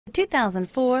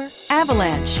2004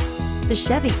 Avalanche. The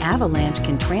Chevy Avalanche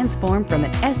can transform from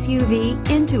an SUV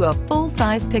into a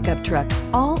full-size pickup truck,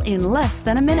 all in less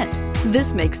than a minute.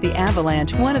 This makes the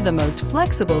Avalanche one of the most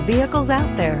flexible vehicles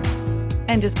out there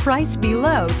and is priced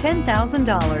below $10,000.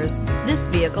 This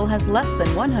vehicle has less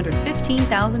than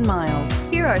 115,000 miles.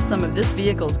 Here are some of this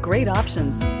vehicle's great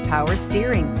options: power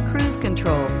steering, cruise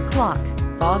control, clock,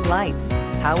 fog lights,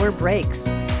 power brakes,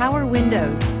 power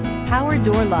windows, power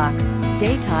door locks,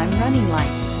 daytime running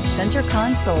lights, center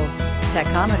console,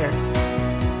 tachometer.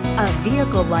 A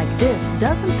vehicle like this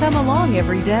doesn't come along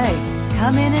every day.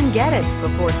 Come in and get it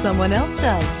before someone else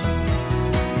does.